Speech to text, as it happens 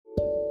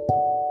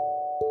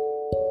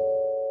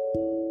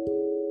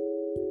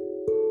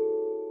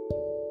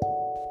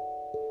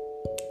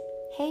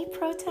Hey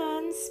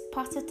protons,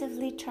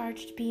 positively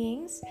charged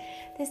beings.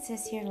 This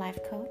is your life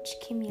coach,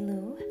 Kimmy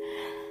Lou.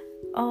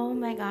 Oh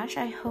my gosh,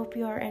 I hope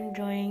you're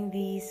enjoying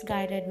these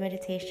guided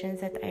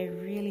meditations that I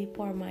really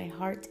pour my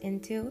heart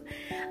into.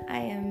 I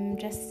am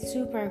just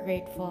super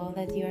grateful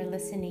that you are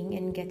listening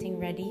and getting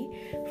ready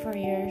for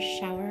your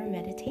shower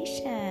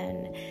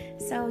meditation.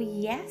 So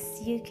yes,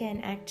 you can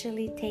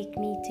actually take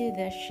me to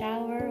the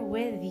shower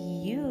with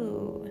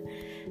you.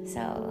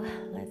 So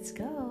let's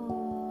go.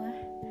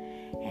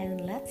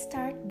 And let's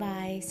start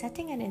by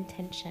setting an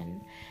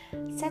intention.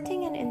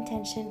 Setting an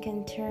intention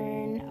can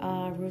turn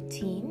a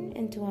routine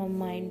into a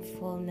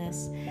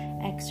mindfulness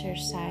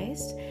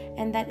exercise,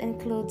 and that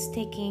includes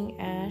taking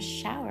a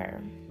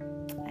shower.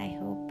 I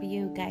hope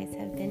you guys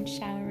have been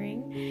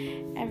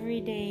showering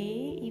every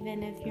day,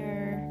 even if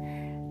you're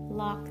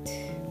locked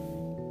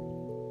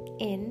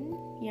in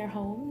your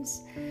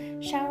homes.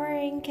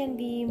 Showering can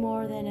be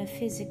more than a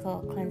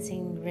physical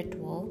cleansing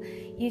ritual.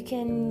 You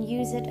can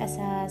use it as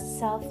a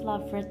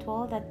self-love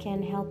ritual that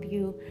can help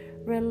you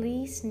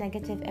release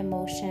negative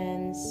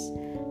emotions,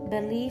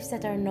 beliefs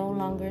that are no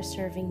longer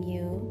serving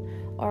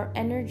you, or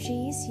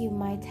energies you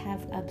might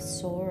have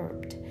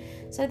absorbed.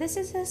 So this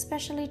is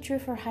especially true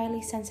for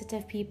highly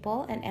sensitive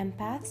people and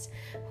empaths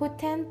who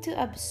tend to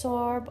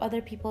absorb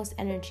other people's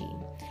energy.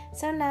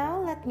 So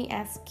now let me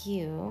ask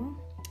you,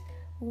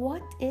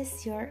 what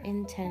is your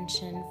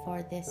intention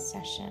for this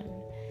session?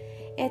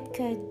 It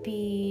could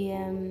be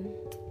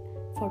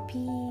for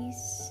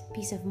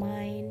peace of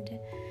mind,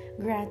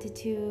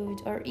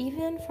 gratitude, or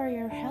even for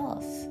your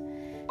health.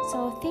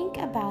 So think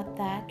about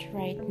that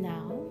right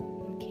now,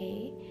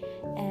 okay?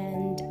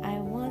 And I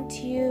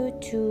want you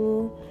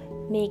to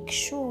make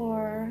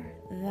sure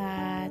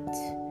that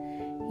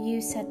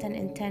you set an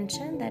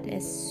intention that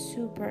is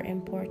super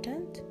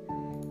important,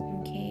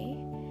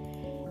 okay?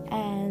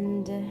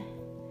 And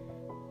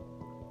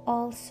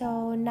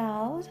also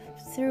now,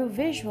 through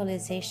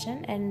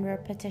visualization and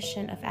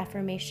repetition of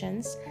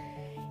affirmations,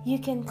 you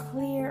can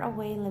clear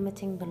away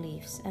limiting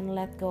beliefs and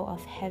let go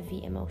of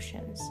heavy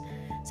emotions.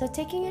 So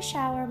taking a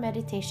shower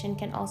meditation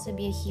can also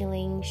be a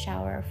healing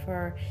shower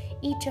for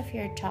each of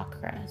your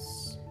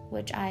chakras,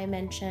 which I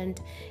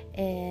mentioned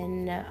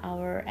in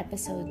our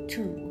episode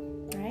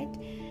 2, right?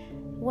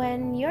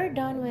 When you're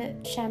done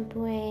with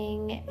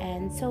shampooing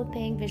and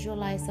soaping,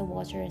 visualize the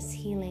water as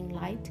healing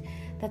light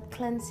that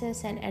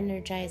cleanses and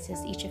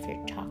energizes each of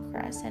your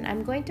chakras. And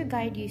I'm going to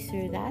guide you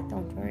through that,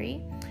 don't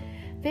worry.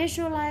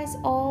 Visualize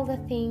all the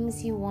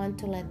things you want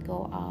to let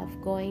go of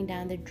going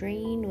down the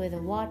drain with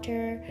the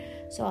water.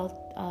 So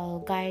I'll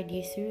guide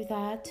you through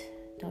that,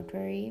 don't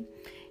worry.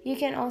 You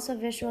can also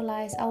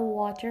visualize a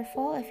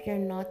waterfall if you're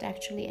not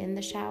actually in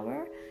the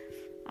shower.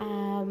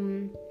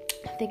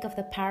 Think of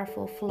the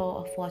powerful flow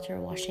of water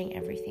washing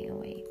everything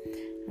away.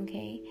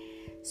 Okay,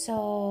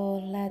 so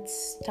let's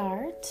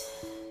start.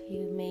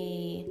 You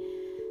may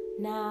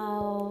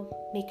now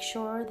make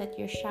sure that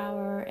your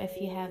shower, if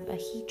you have a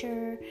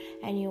heater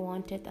and you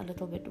want it a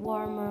little bit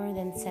warmer,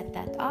 then set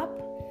that up.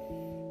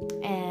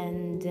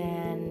 And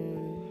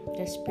then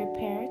just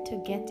prepare to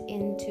get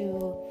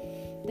into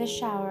the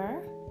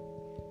shower.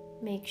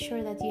 Make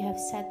sure that you have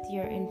set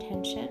your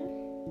intention.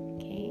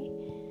 Okay,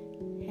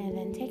 and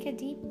then take a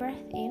deep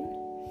breath in.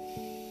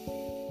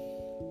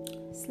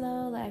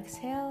 Slowly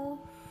exhale.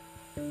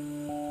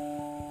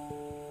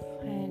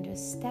 And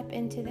just step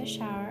into the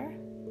shower.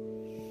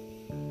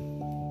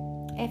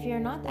 If you're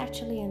not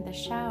actually in the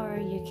shower,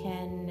 you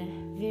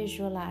can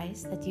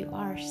visualize that you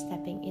are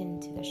stepping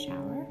into the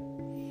shower.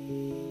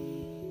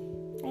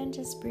 And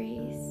just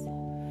breathe.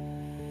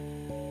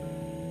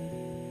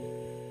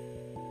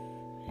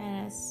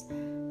 And as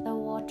the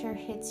water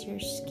hits your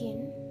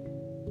skin,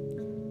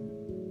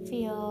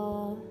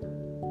 feel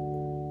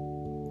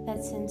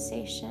that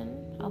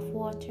sensation of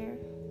water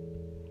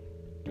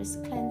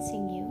just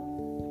cleansing you.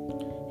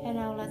 And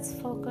now let's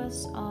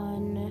focus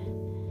on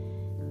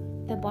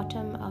the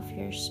bottom of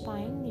your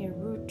spine, your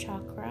root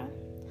chakra.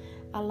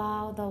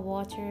 Allow the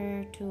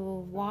water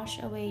to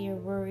wash away your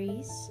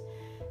worries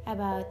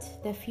about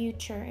the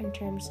future in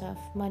terms of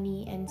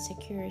money and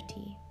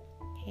security.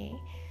 Okay,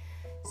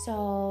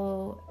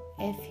 so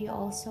if you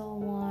also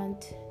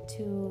want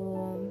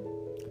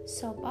to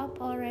soap up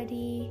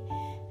already,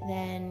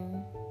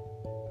 then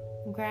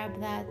grab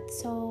that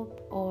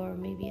soap, or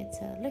maybe it's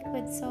a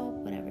liquid soap,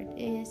 whatever it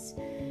is.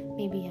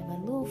 Maybe you have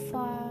a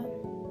loofah.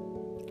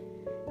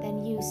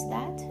 Then use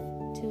that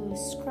to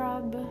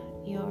scrub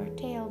your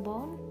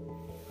tailbone.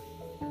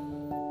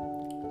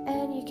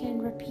 And you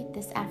can repeat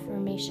this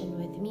affirmation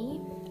with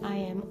me. I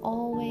am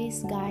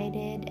always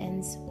guided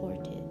and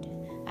supported.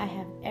 I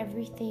have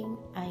everything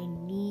I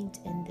need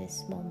in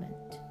this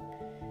moment.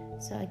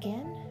 So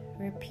again,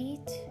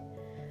 repeat.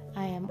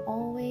 I am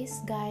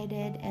always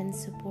guided and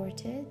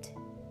supported.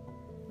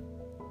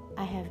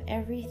 I have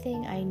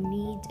everything I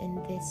need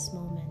in this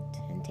moment.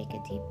 And take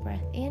a deep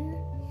breath in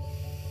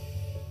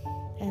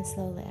and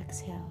slowly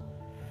exhale.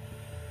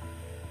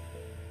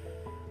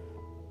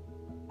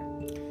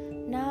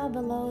 Now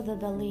below the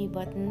belly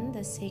button,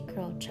 the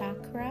sacral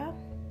chakra.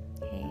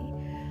 Okay.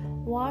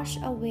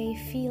 Wash away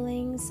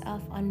feelings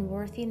of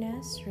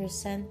unworthiness,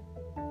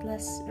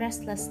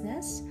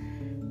 restlessness,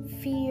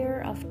 fear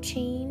of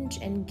change,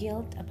 and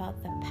guilt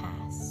about the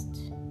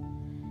past.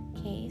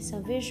 Okay, so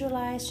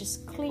visualize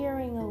just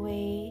clearing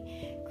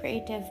away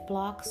creative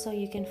blocks so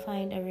you can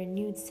find a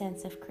renewed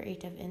sense of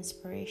creative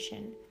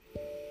inspiration.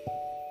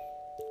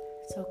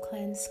 So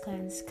cleanse,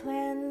 cleanse,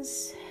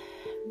 cleanse.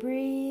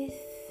 Breathe,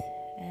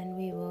 and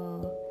we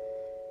will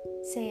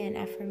say an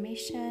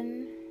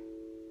affirmation.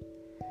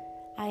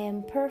 I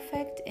am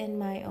perfect in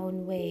my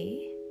own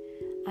way.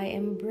 I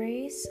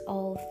embrace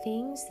all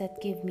things that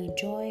give me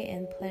joy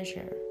and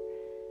pleasure.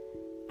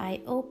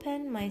 I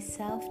open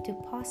myself to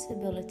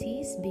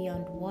possibilities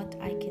beyond what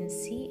I can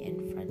see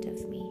in front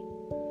of me.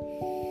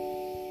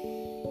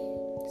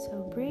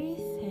 So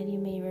breathe, and you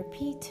may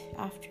repeat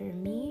after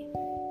me.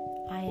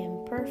 I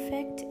am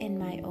perfect in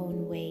my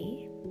own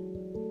way.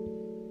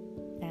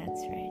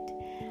 That's right.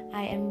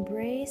 I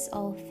embrace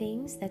all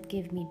things that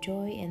give me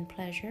joy and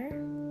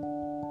pleasure.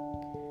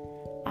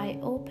 I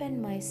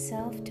open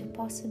myself to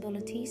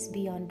possibilities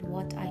beyond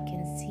what I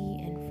can see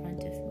in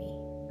front of me.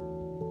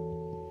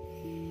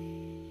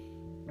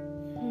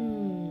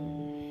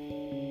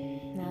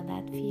 Now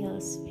that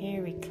feels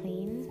very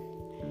clean.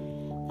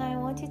 Now I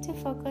want you to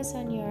focus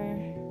on your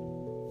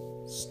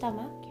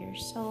stomach, your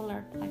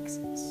solar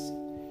plexus.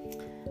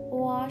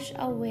 Wash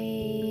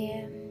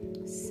away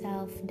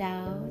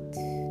self-doubt,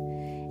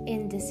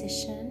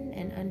 indecision,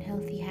 and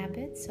unhealthy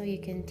habits so you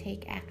can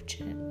take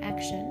action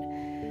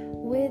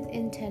with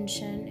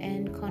intention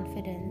and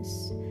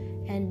confidence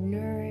and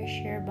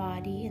nourish your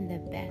body in the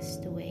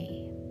best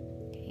way.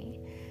 Okay,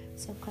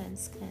 so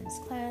cleanse, cleanse,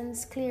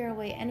 cleanse. Clear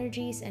away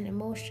energies and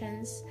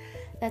emotions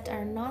that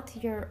are not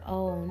your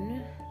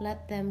own.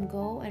 Let them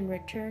go and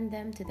return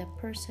them to the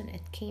person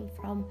it came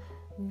from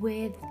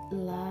with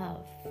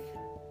love.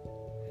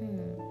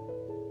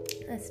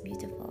 That's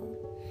beautiful.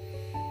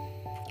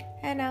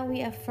 And now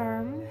we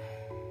affirm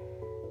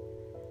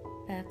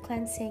the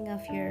cleansing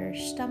of your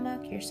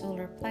stomach, your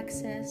solar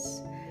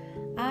plexus.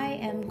 I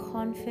am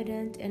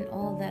confident in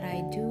all that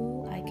I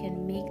do. I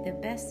can make the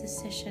best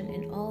decision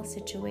in all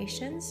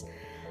situations.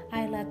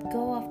 I let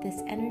go of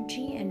this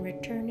energy and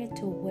return it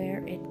to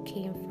where it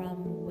came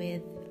from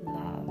with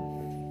love.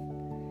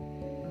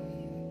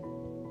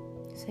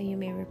 So you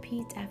may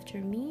repeat after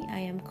me. I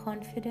am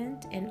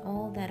confident in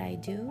all that I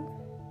do.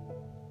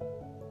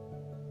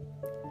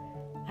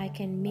 I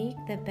can make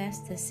the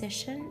best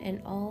decision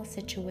in all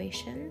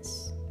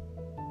situations.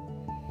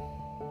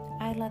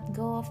 I let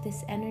go of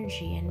this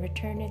energy and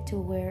return it to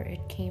where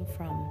it came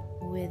from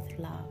with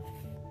love.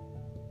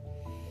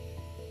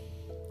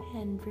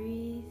 And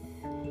breathe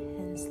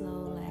and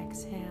slowly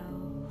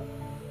exhale.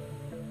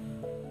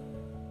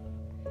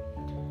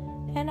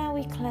 And now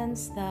we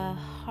cleanse the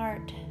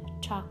heart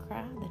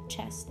chakra, the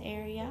chest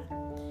area,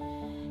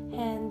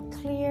 and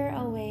clear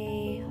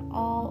away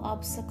all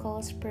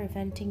obstacles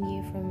preventing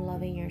you from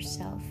loving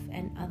yourself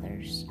and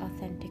others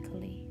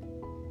authentically.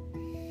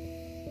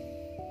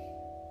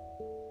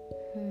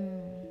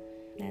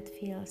 That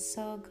feels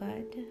so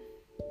good.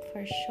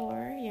 For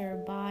sure, your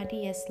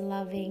body is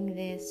loving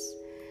this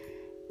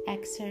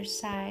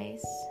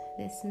exercise,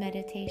 this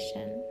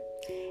meditation.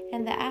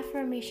 And the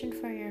affirmation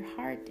for your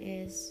heart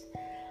is,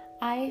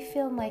 I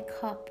fill my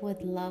cup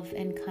with love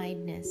and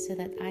kindness so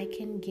that I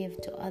can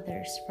give to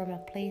others from a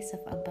place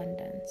of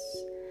abundance.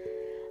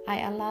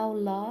 I allow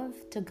love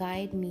to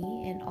guide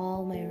me in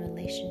all my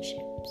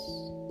relationships.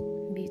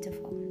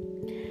 Beautiful.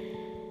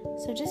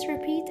 So just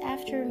repeat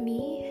after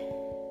me.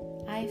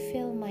 I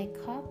fill my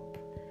cup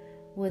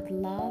with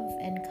love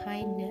and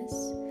kindness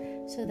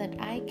so that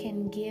I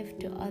can give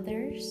to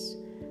others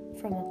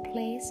from a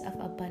place of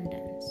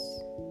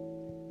abundance.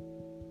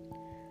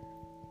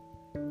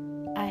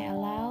 I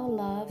allow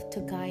love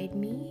to guide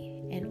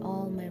me in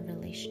all my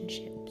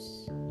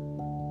relationships.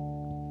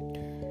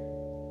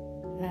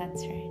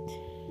 That's right.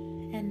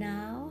 And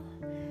now,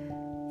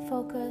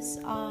 focus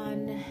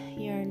on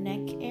your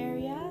neck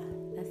area,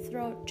 the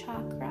throat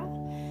chakra.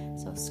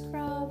 So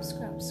scrub,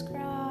 scrub,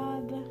 scrub.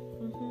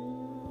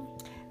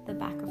 The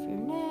back of your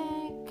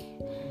neck,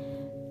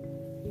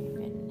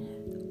 even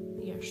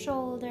your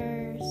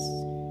shoulders.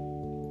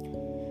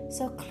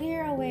 So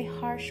clear away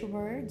harsh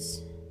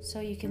words so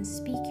you can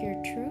speak your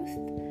truth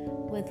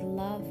with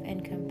love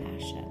and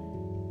compassion.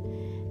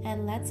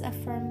 And let's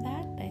affirm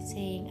that by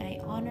saying, I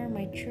honor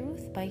my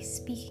truth by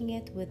speaking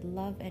it with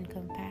love and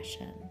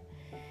compassion.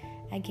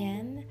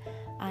 Again,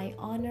 I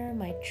honor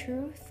my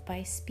truth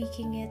by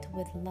speaking it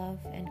with love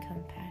and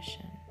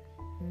compassion.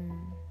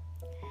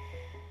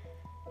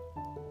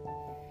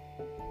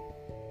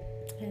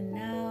 And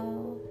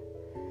now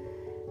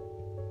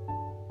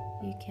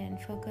you can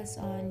focus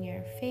on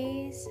your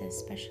face,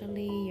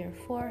 especially your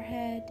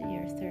forehead,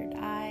 your third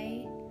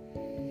eye.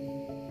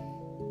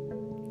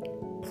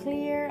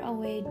 Clear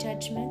away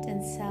judgment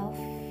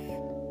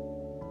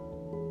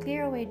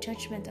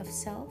of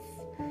self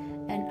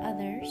and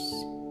others,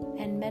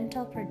 and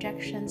mental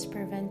projections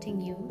preventing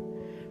you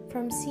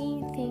from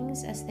seeing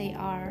things as they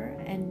are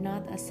and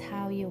not as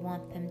how you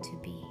want them to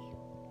be.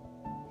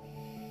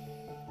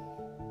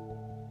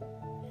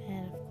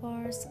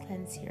 course,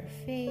 cleanse your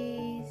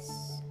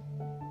face,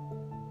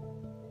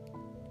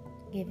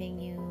 giving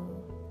you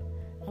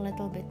a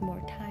little bit more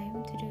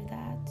time to do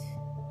that.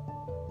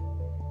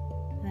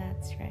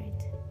 That's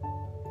right.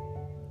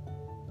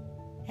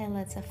 And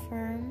let's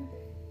affirm,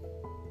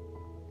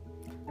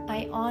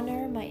 I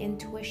honor my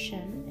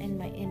intuition and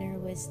my inner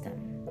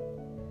wisdom.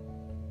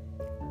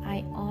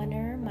 I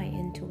honor my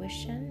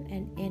intuition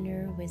and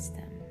inner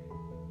wisdom.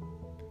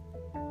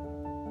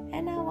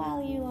 And now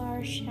while you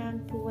are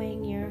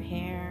shampooing your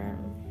hair,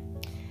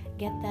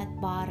 get that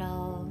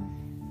bottle,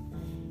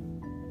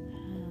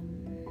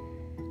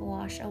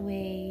 wash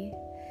away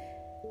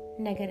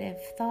negative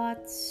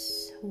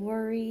thoughts,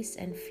 worries,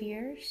 and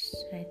fears.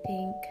 I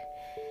think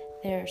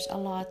there's a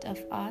lot of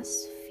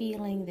us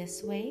feeling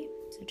this way,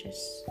 so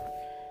just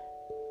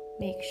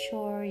make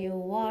sure you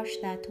wash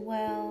that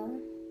well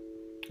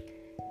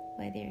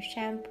with your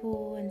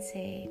shampoo and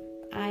say,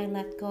 I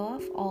let go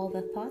of all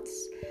the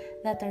thoughts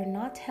that are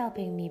not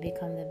helping me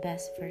become the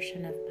best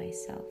version of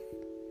myself.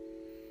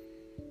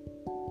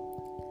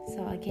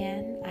 So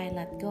again, I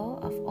let go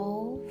of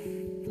all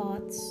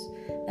thoughts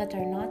that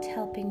are not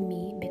helping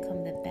me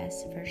become the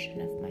best version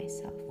of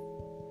myself.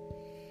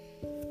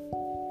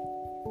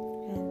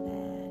 And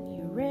then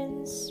you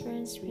rinse,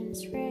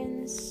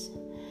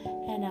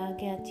 and I'll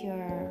get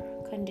your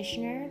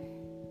conditioner.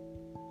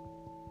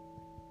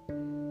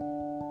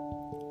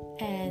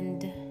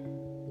 And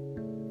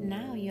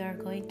now you are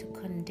going to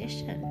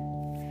condition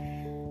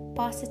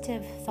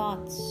positive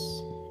thoughts,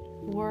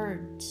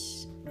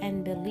 words,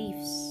 and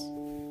beliefs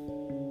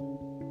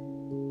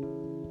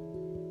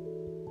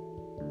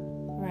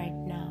right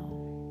now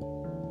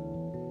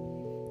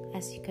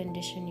as you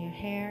condition your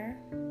hair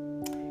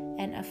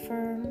and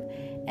affirm,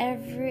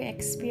 every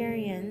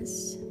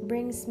experience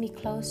brings me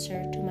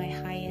closer to my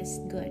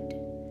highest good.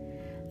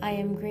 I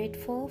am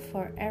grateful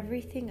for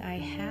everything I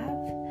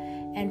have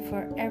and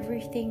for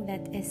everything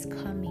that is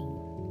coming.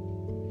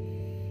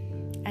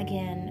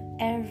 Again,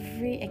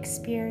 every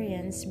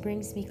experience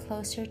brings me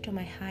closer to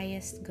my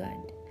highest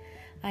good.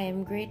 I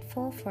am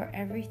grateful for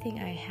everything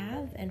I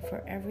have and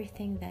for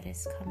everything that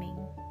is coming.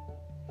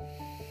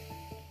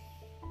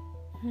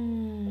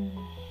 And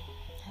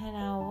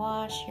now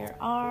wash your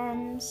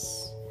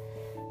arms.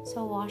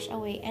 So wash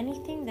away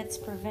anything that's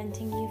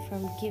preventing you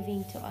from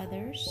giving to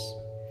others.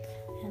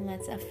 And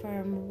let's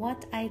affirm,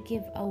 what I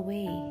give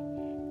away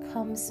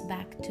comes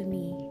back to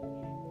me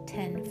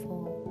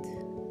tenfold.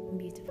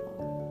 Beautiful.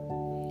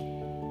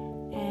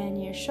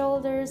 And your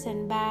shoulders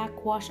and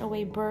back, wash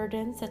away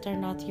burdens that are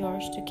not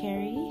yours to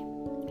carry.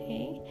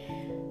 Okay?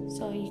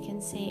 So you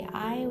can say,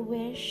 I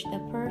wish the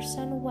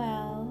person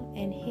well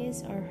in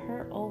his or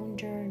her own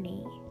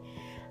journey.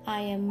 I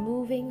am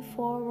moving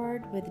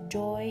forward with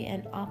joy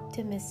and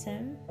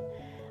optimism.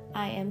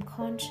 I am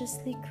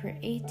consciously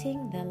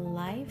creating the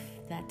life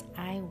that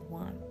I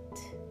want.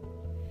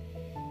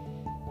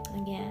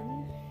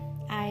 Again,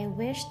 I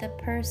wish the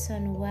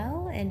person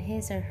well in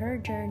his or her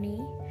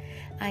journey.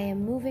 I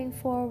am moving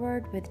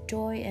forward with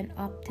joy and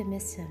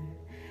optimism.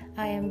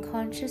 I am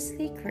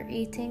consciously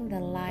creating the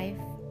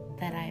life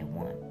that I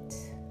want.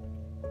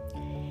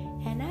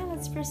 And now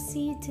let's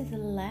proceed to the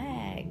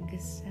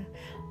legs.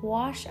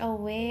 Wash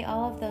away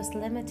all of those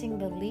limiting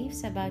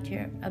beliefs about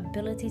your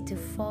ability to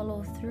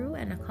follow through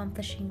and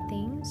accomplishing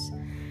things.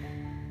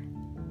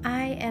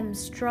 I am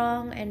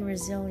strong and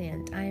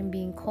resilient. I am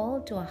being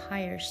called to a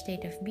higher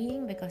state of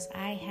being because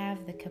I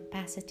have the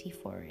capacity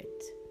for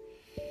it.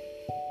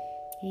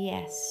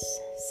 Yes,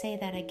 say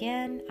that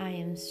again. I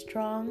am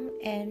strong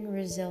and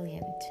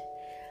resilient.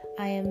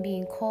 I am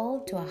being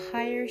called to a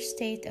higher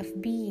state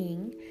of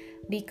being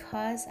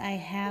because I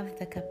have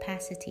the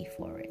capacity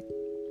for it.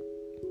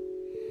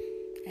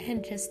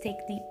 And just take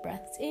deep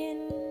breaths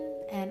in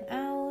and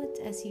out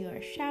as you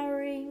are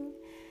showering.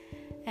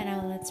 And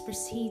now let's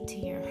proceed to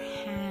your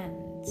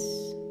hands.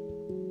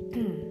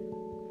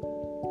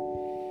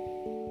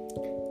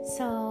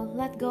 So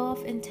let go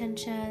of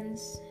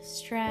intentions,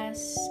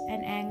 stress,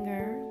 and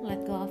anger.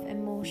 Let go of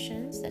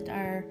emotions that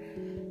are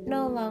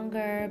no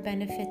longer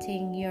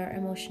benefiting your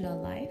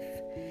emotional life.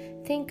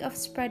 Think of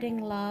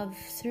spreading love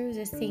through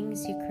the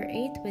things you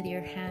create with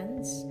your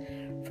hands,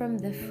 from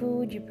the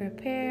food you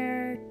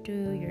prepare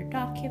to your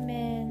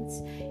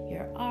documents,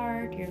 your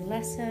art, your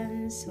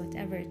lessons,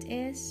 whatever it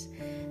is.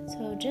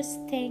 So just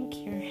thank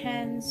your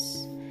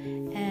hands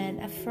and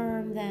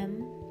affirm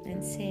them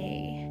and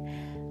say,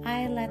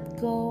 I let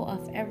go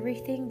of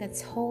everything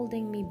that's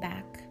holding me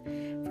back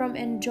from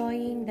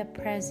enjoying the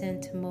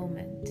present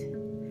moment.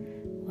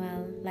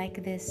 Well,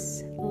 like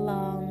this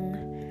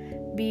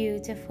long,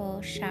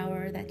 beautiful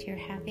shower that you're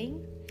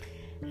having.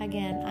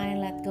 Again, I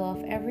let go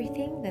of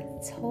everything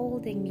that's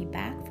holding me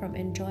back from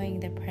enjoying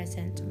the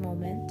present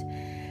moment.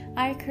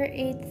 I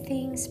create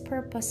things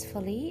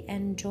purposefully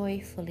and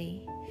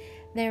joyfully.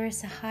 There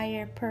is a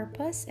higher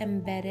purpose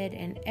embedded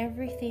in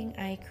everything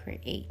I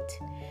create,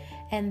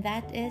 and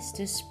that is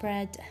to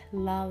spread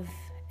love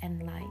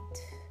and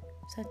light.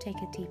 So take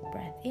a deep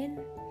breath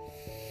in.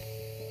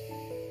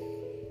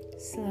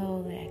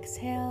 Slowly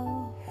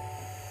exhale.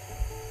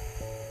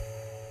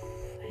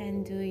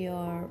 and do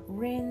your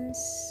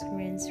rinse.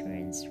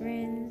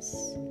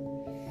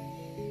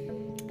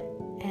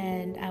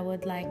 And I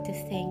would like to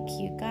thank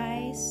you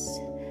guys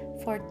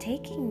for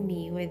taking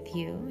me with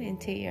you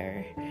into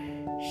your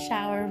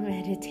shower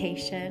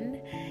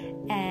meditation.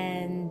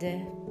 And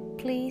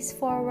please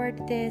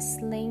forward this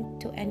link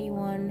to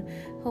anyone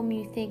whom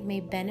you think may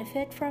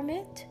benefit from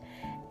it.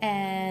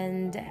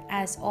 And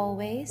as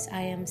always,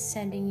 I am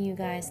sending you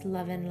guys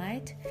love and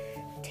light.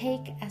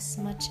 Take as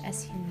much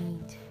as you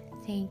need.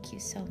 Thank you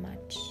so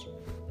much.